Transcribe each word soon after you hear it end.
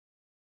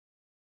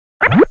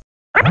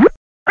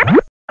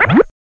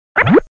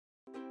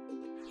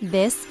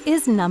This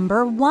is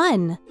number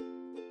 1.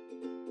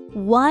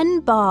 1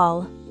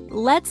 ball.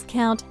 Let's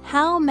count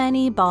how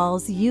many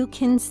balls you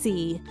can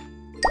see.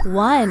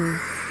 1.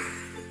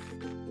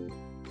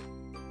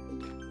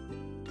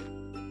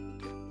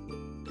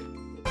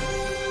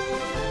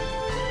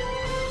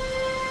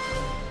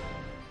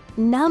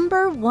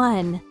 Number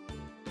 1.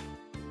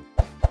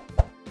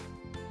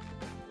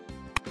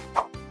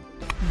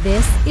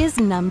 This is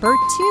number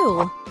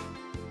 2.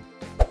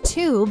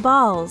 2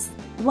 balls.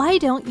 Why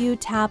don't you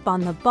tap on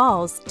the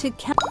balls to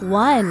count?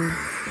 1,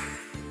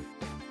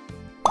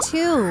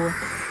 2.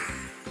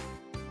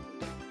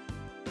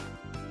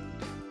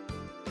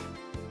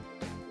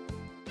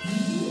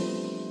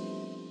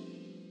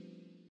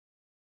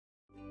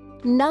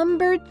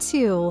 Number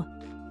 2.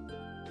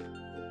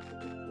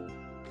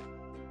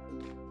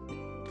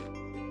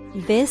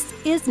 This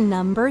is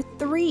number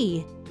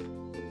 3.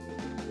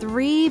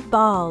 3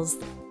 balls.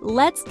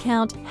 Let's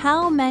count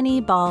how many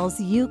balls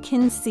you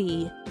can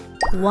see.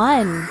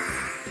 1,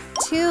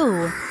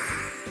 2,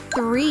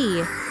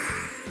 3.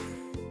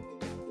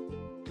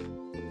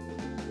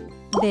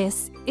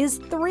 This is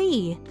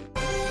 3.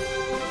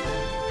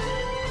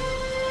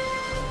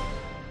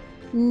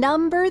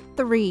 Number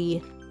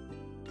 3.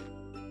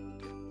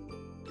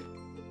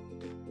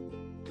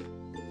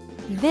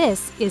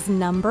 This is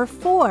number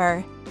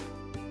 4.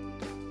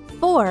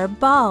 4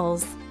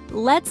 balls.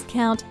 Let's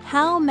count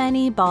how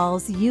many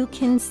balls you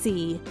can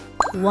see.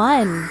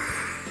 1,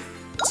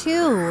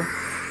 2,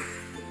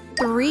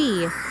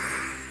 3,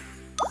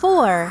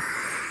 4.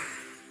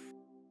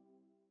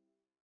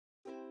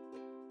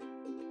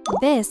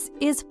 This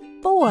is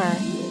 4.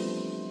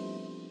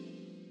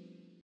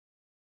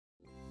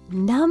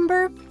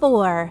 Number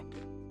 4.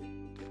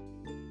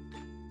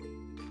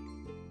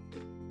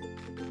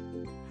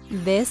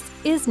 This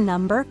is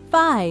number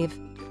 5.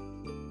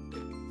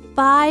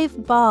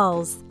 5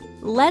 balls.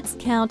 Let's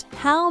count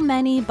how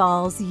many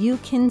balls you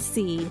can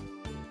see.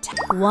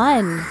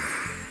 1,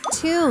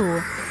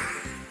 2,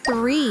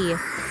 3,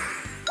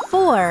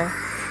 4,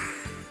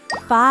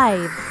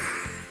 5.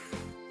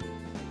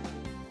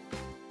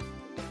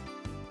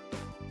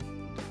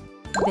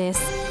 This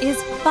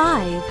is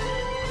 5.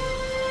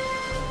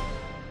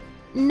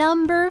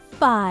 Number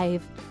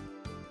 5.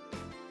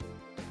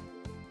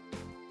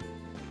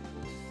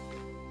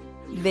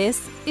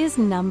 This is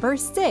number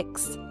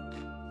 6.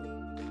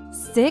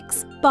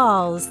 6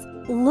 balls.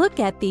 Look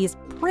at these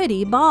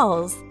pretty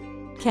balls.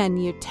 Can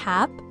you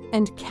tap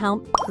and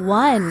count?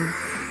 1,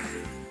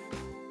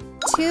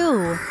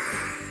 2,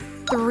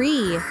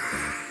 3,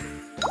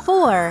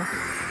 4,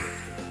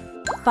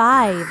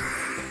 5,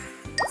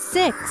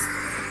 6.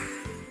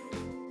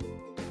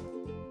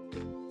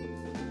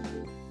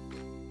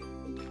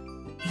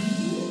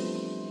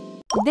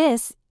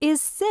 This is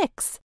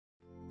 6.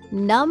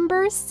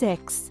 Number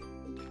 6.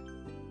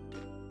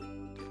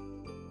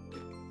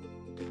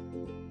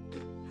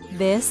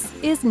 This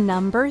is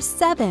number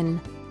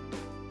 7.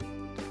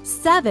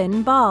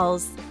 7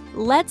 balls.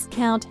 Let's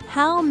count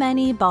how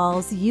many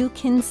balls you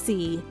can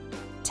see.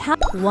 Tap.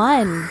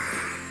 1,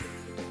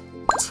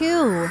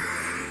 2,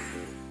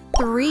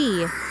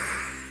 3,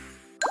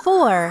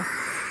 4,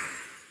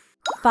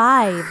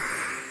 5,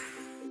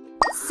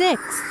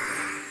 6,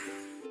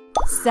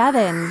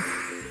 7.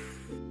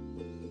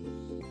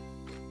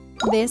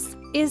 This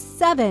is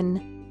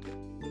 7.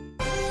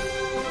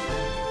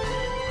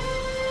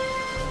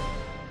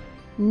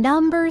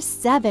 Number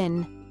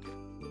 7.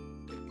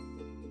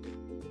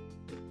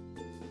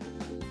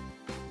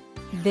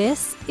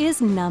 This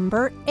is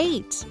number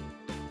 8.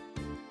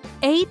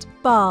 8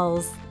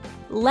 balls.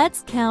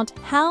 Let's count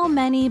how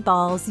many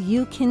balls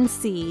you can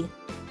see.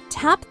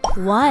 Tap.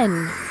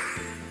 1,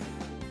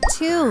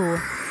 2,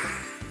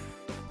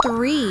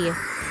 3,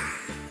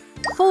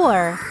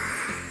 4,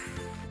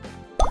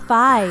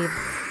 5,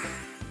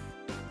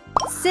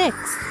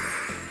 6,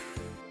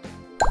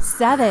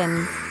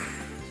 7,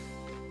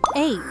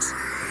 8.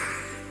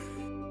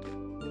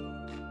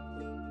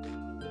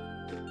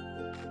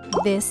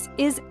 This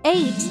is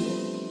 8.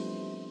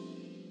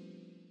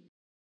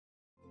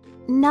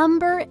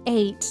 Number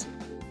 8.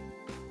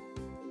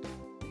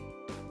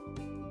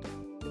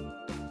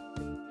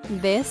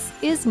 This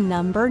is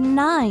number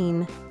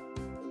 9.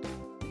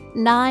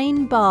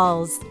 9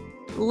 balls.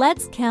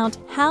 Let's count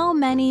how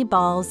many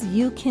balls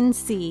you can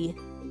see.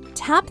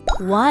 Tap.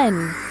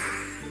 1,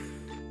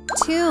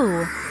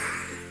 2,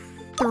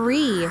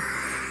 3,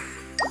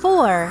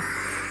 4,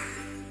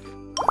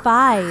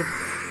 5,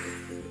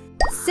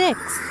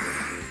 6,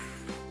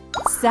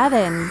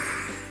 7,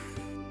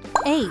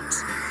 8,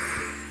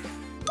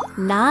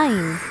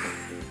 9.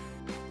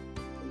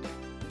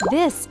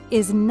 This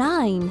is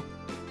 9.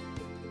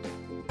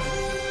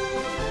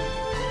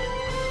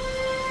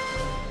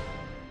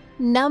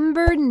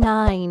 Number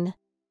 9.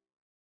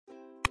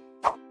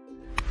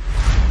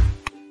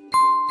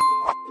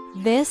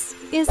 This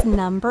is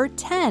number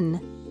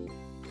 10.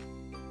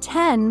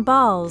 10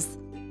 balls.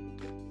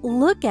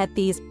 Look at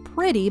these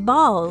pretty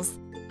balls.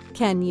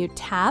 Can you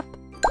tap?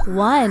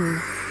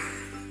 1,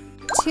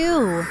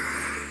 2,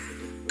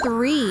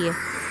 3,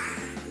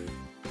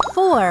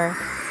 4,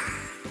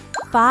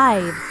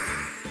 5,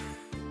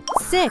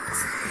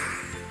 6,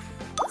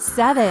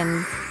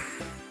 7,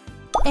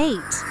 8,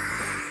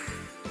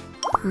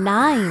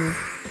 9,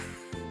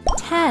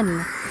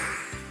 10.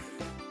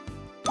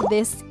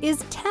 This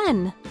is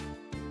 10.